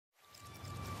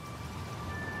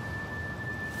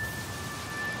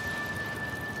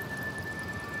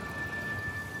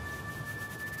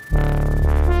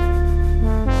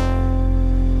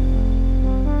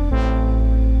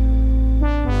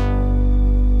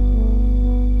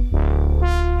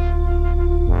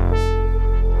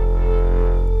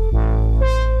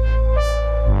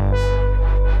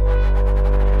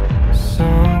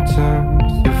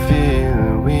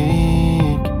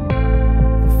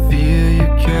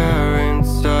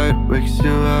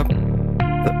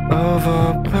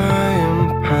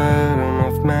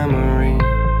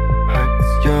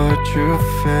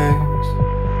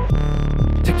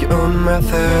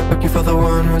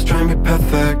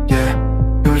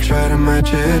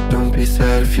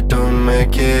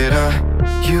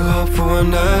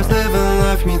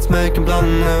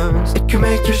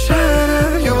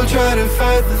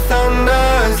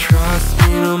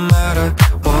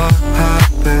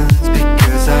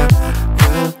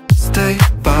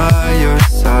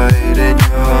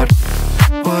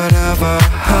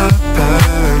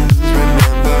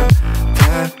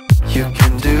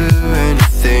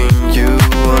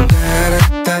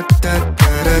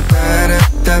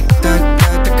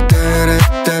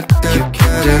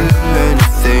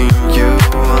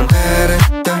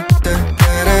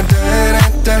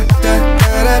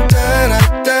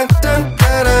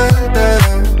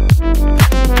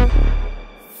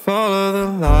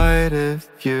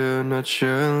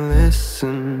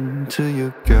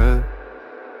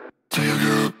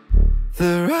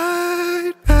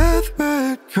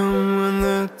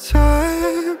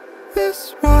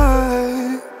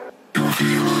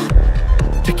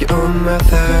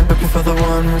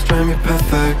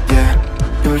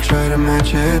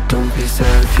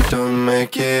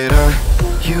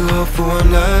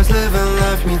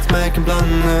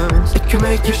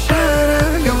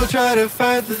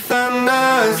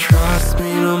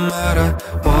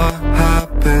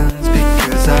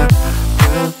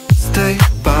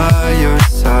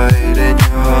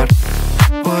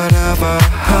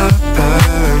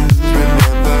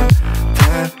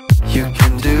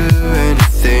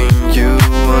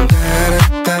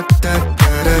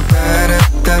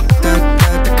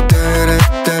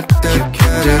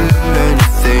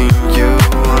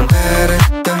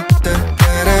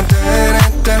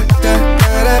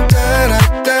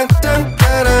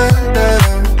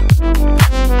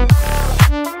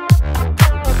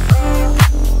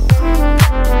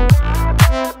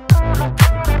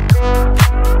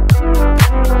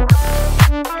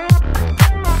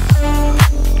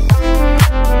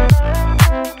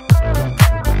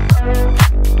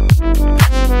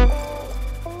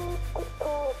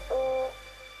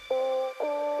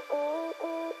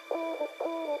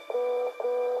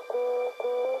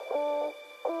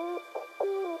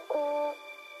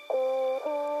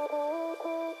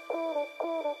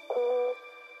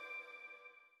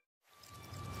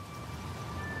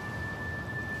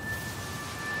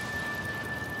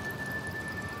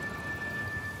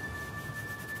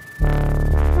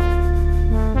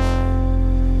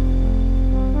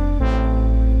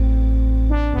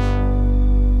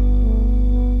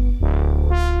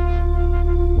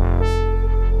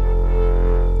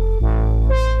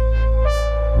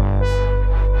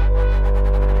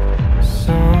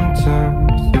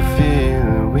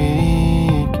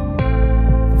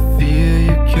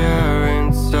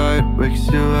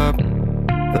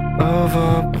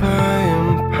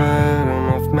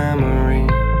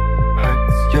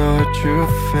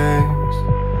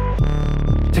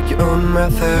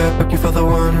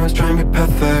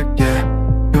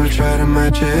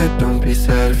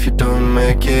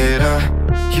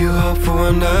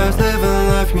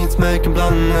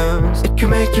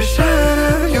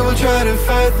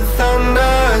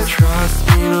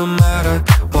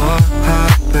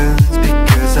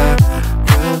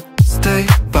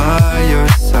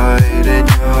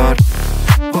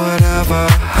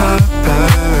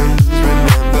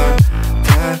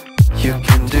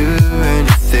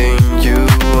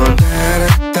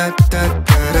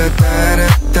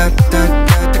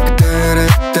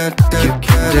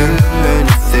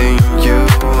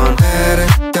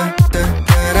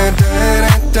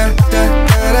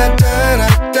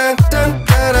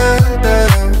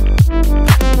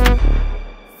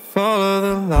Follow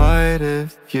the light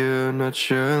if you're not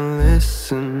sure.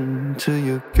 Listen to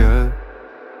your gut.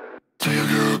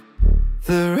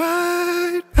 The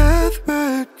right path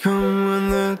will come when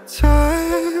the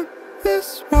time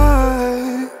is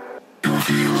right.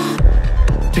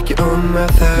 Take your own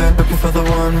method, looking for the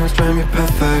one who's trying to be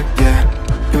perfect, yeah.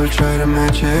 You'll try to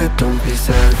match it, don't be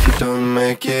sad if you don't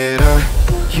make it up.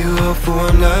 You hope for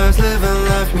wonders, living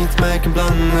life means making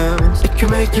blunders. It can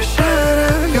make you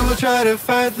shatter, you will try to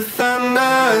fight the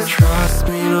thunders. Trust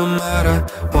me no matter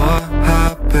what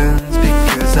happens,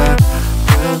 because I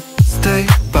will stay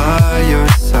by your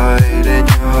side in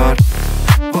your heart.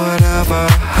 Whatever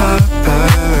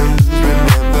happens,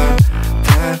 remember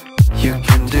that you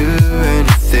can do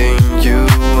anything you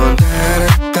want.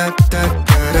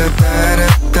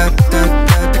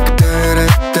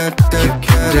 You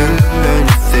can do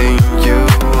anything you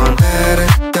want.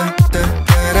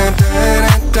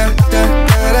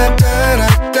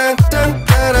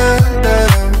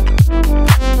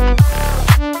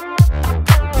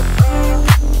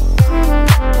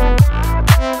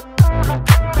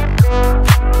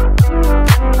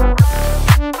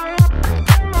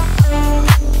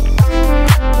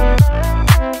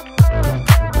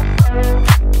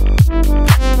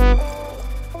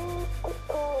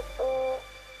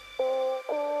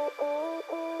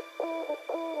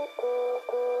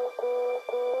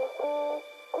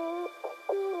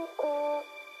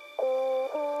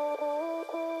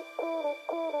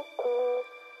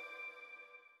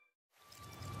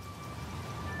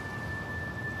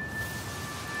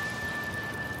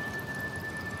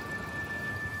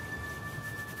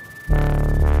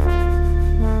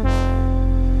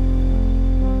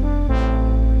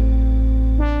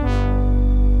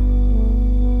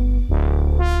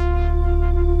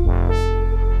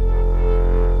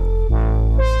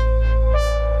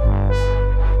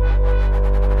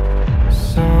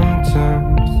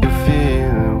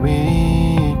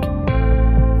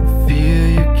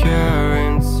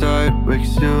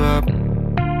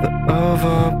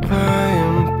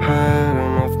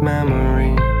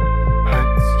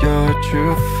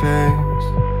 true face.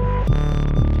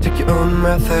 Take your own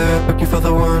method, looking for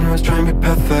the one who's trying to be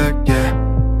perfect, yeah.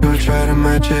 You will try to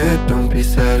match it, don't be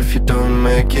sad if you don't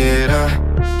make it,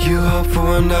 You hope for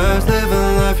wonders,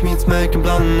 living life means making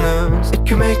blunders. It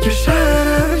can make you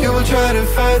shatter, you will try to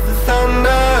fight the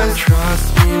thunders.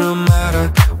 Trust me no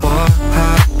matter what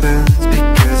happens,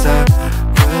 because I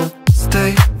will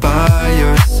stay by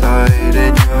your side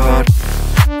in your heart.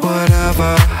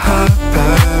 Whatever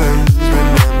happens,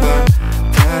 remember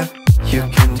that you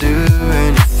can do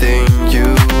anything you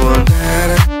want.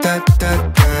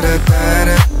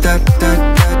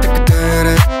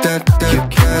 You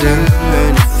can do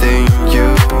anything you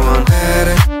want.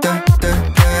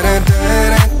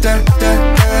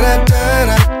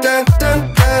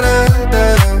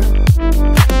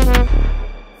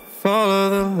 Follow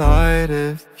the light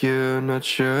if you're not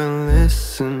sure, and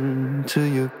listen to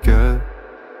your gut.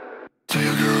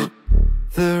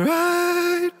 The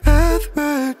right path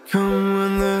will come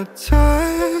when the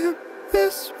time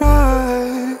is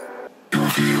right.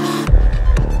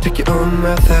 Take your own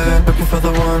method, looking for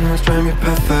the one who's trying to be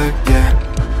perfect, yeah.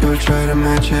 You will try to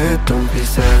match it, don't be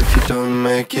sad if you don't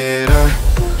make it,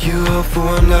 You hope for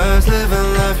wonders,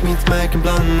 living life means making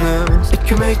blunders. It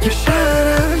can make you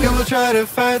shatter, you will try to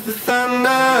fight the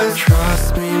thunders.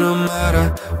 Trust me no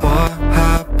matter what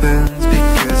happens,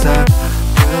 because I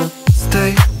will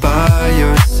stay by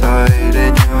your side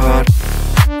in your heart.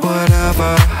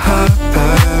 Whatever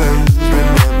happens,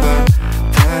 remember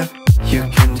that you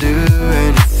can do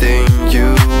anything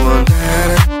you want.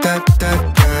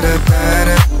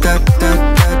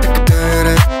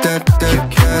 You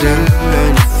can do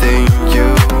anything you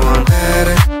want.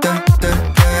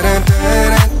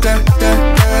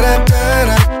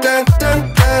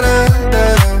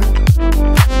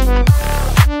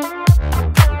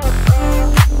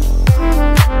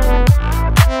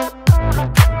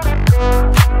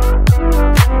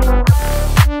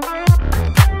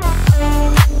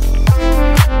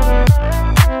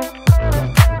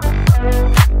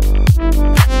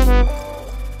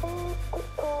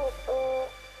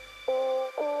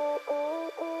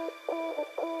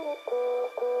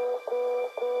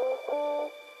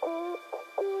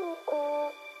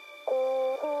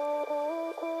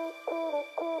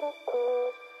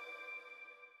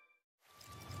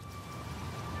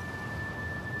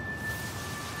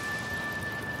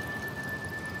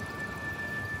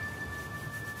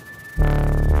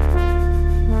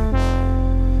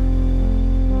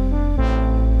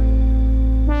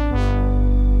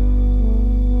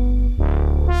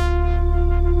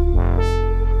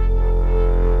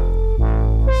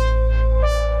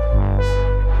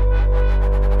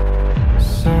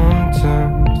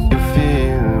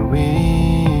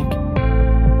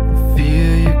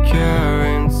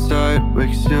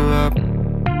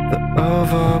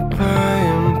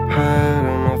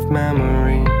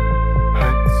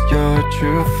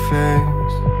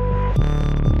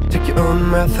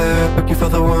 Looking for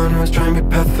the one who's trying to be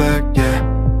perfect, yeah.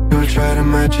 You will try to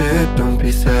match it, don't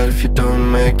be sad if you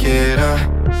don't make it,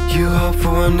 You hope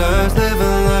for wonders,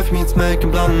 living life means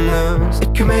making blunders.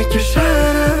 It can make you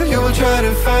shatter, you will try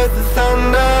to fight the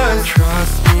thunders.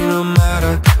 Trust me no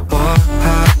matter what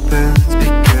happens,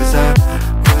 because I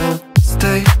will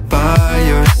stay by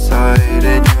your side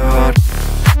in your heart.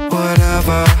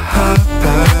 Whatever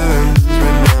happens,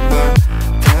 remember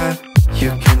that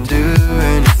you can do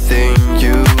anything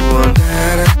you want.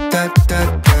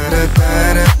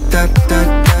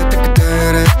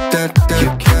 You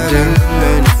can do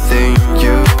anything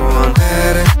you want.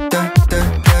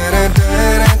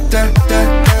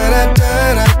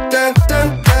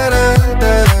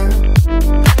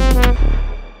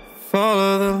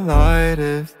 Follow the light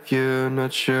if you're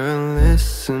not sure, and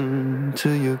listen to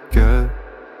your gut.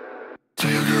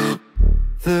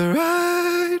 The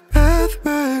right path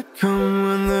will come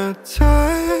when the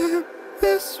time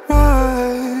is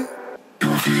right.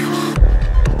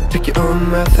 Take your own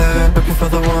method, looking for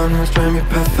the one who's trying to be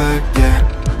perfect, yeah.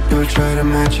 You will try to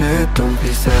match it, don't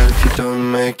be sad if you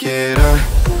don't make it,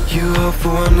 You hope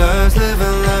for wonders,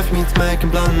 living life means making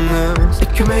blunders.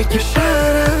 It can make you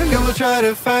shatter, you will try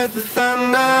to fight the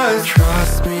thunders.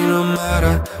 Trust me no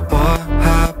matter what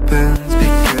happens,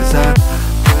 because I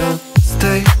will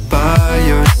stay by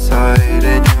your side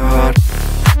in your heart.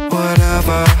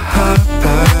 Whatever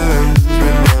happens,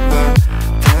 remember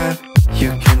that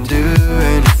you can do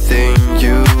anything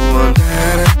you want.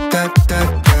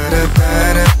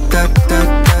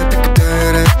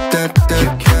 You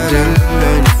can do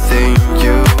anything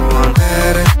you want.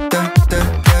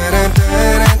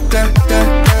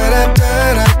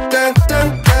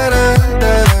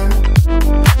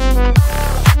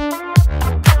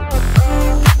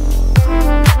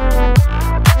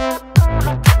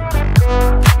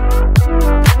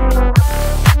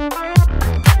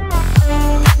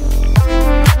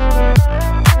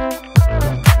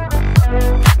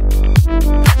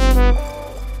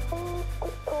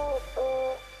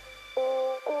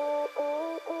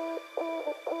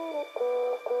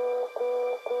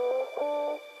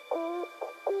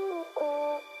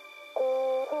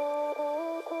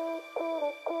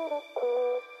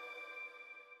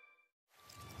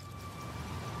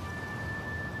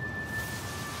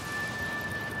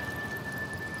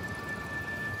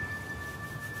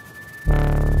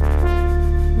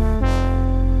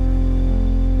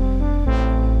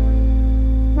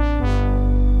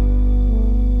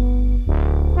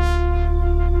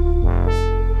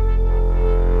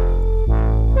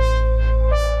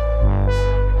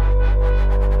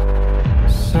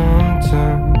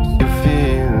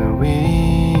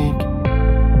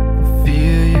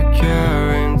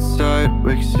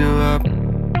 Wakes you up.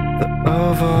 The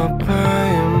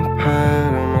overplaying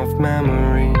pattern of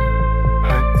memory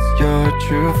hides your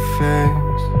true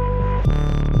face.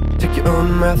 Take your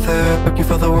own method, looking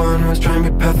for the one who's trying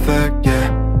to be perfect,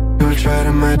 yeah. You'll try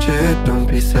to match it, don't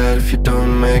be sad if you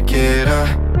don't make it.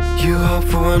 You hope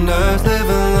for wonders,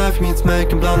 living life means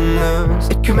making blunders.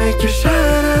 It can make you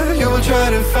shatter, you will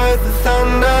try to fight the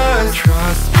thunder.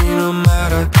 Trust me no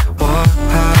matter what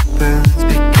happens,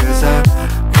 because I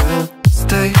will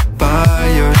stay by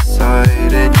your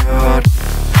side in your heart.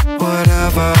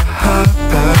 Whatever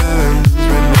happens,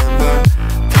 remember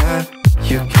that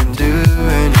you can do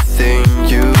anything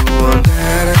you want.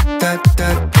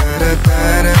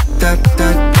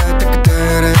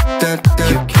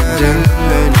 You can do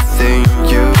anything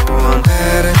you want.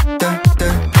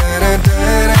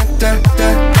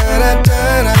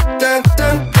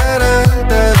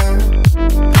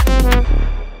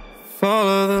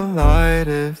 Follow the light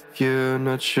if you're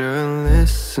not sure.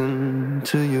 Listen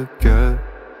to your gut.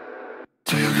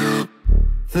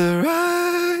 The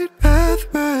right path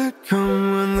will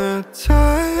come when the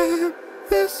time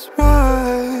is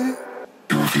right.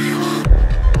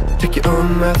 Take your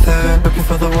own method, looking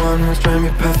for the one who's trying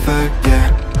to be perfect, yeah.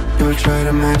 You'll try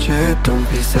to match it, don't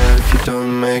be sad if you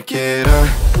don't make it.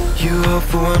 You hope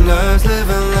for wonders,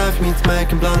 living life means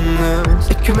making blunders.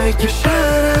 It can make you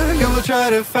shatter, you will try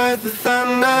to fight the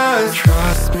thunder.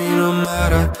 Trust me no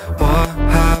matter what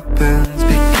happens,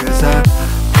 because I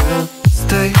will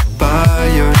stay by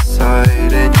your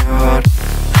side in your heart.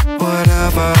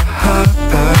 Whatever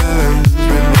happens,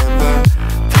 remember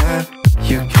that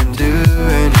you can do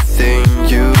anything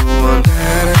you want.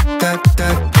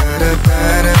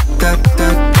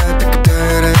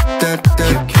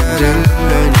 You can do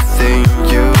anything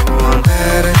you want.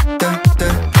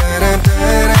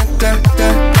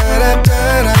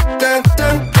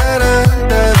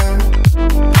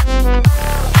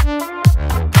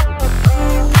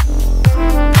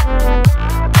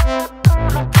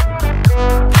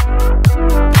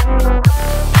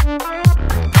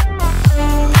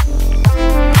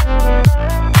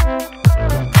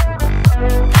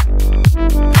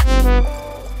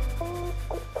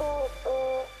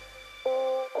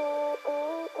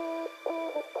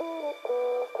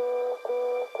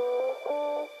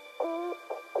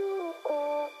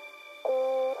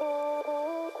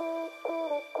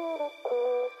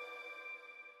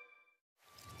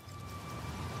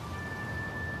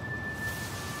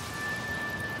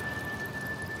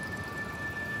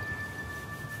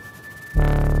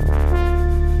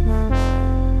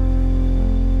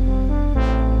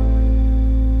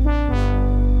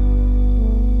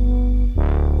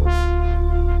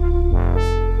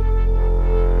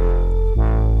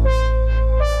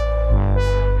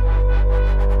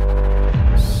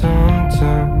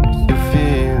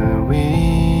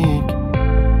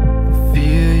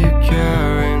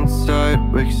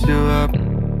 Wakes you up.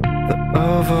 The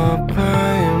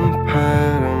overplaying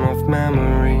pattern of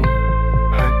memory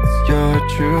hides your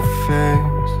true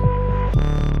face.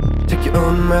 Take your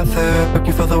own method,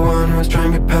 looking for the one who's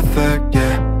trying to be perfect,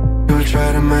 yeah. You'll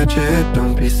try to match it,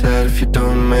 don't be sad if you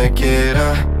don't make it.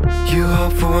 You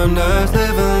hope for wonders,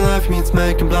 living life means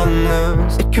making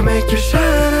blunders. It can make you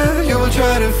shatter, you will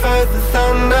try to fight the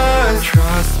thunder.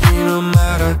 Trust me no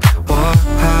matter what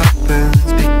happens,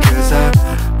 because I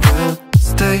will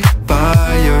stay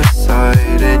by your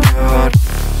side in your heart.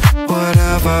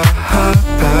 Whatever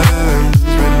happens,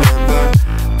 remember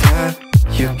that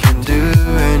you can do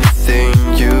anything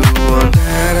you want.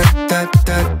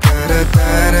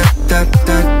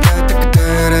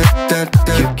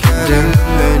 You can do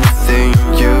anything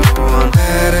you want.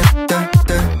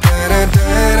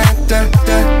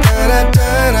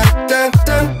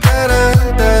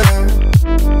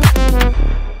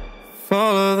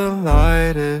 Follow the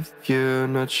light if you're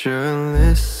not sure.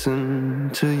 Listen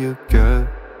to your gut.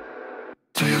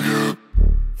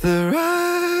 The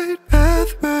right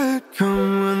path will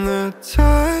come when the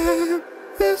time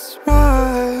is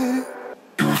right.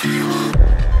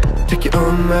 Take your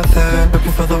own method,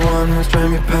 looking for the one who's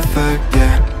trying to be perfect,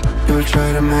 yeah. You'll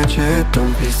try to match it,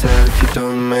 don't be sad if you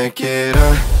don't make it.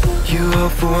 You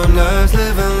hope for wonders,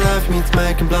 living life means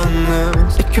making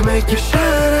blunders. It can make you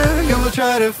shatter, you will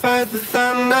try to fight the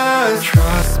thunder.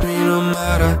 Trust me no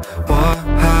matter what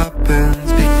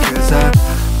happens, because because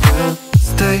I will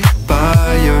stay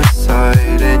by your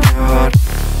side in your heart.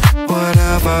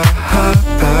 Whatever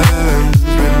happens,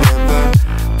 remember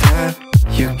that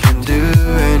you can do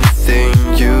anything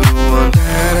you want.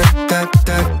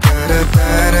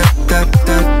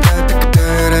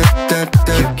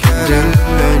 You can do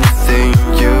anything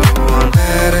you want.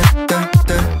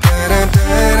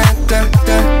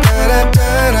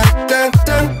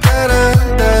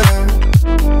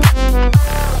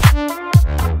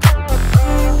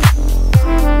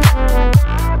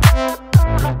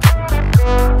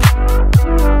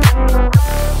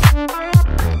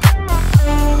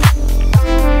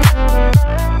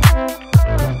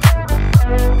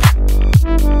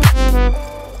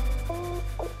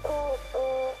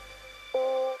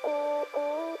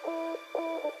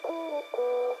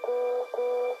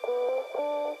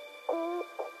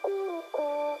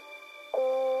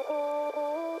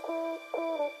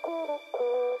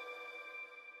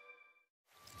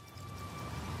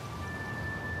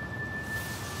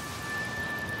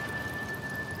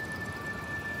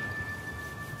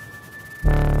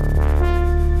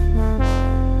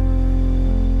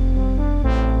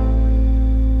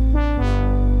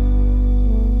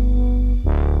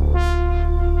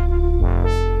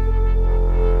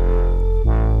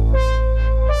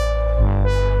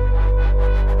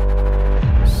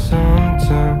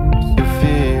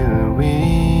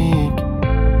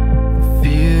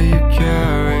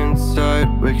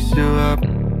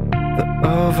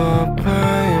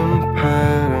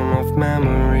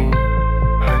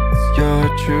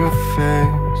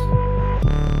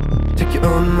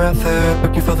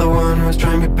 Looking for the one who's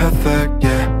trying to be perfect,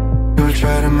 yeah. You will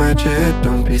try to match it,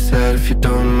 don't be sad if you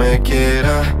don't make it.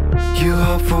 You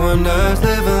hope for wonders,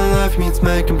 living life means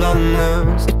making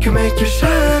blunders. It can make you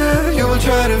shatter, you will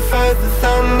try to fight the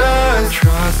thunder.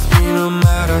 Trust me no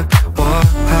matter what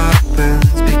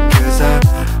happens, because I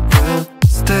will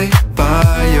stay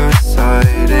by your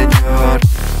side in your heart.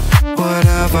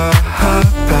 Whatever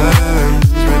happens,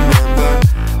 remember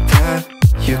that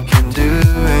you can do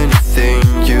anything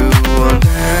you want.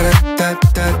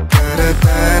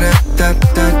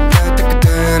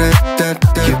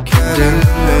 You can do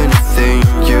anything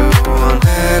you want.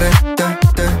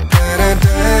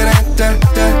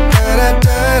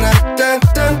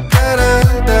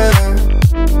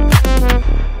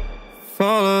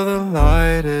 Follow the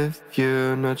light if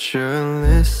you're not sure.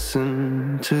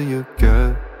 Listen to your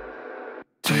gut.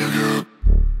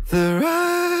 The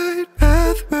right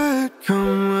path will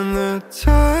come when the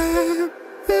time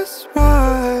is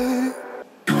right.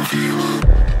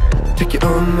 Take your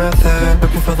own method,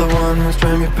 looking for the one who's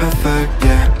trying to be perfect,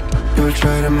 yeah. You will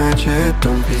try to match it,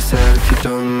 don't be sad if you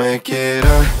don't make it.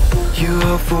 You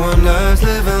hope for wonders,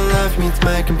 living life means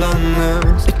making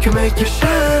blunders. It can make you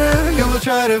shatter, you will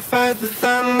try to fight the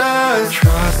thunder.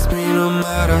 Trust me no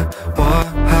matter what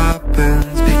happens,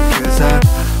 because I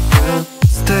will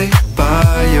stay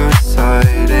by your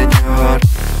side in your heart.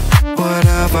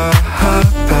 Whatever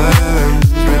happens,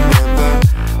 remember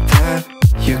that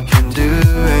you can do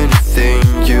anything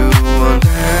you want.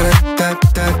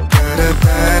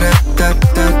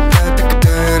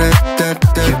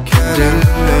 You can do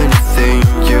anything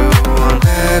you want.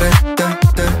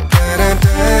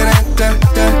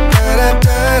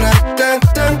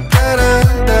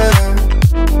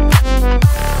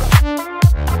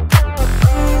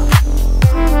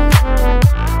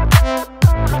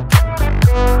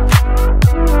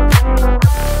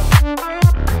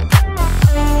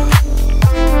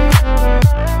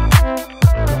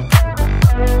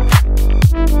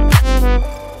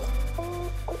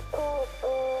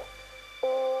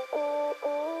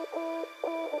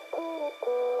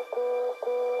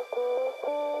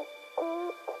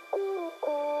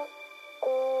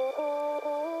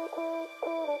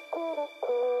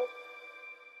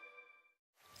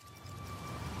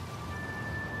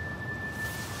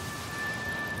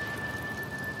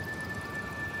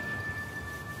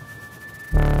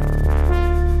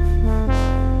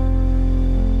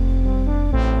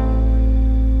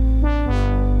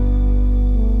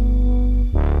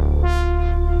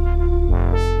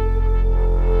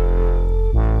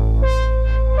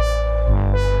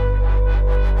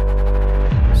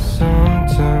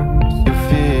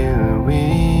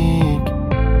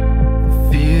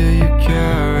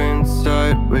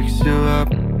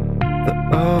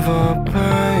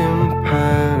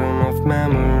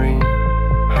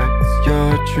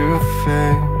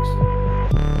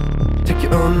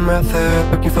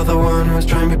 method, looking for the one who's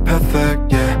trying to be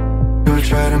perfect, yeah. You will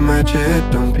try to match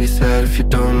it, don't be sad if you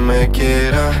don't make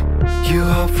it. You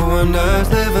hope for wonders,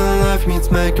 living life life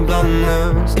means making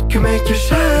blunders. It can make you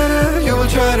shatter. You will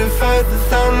try to fight the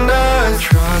thunder.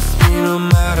 Trust me, no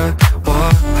matter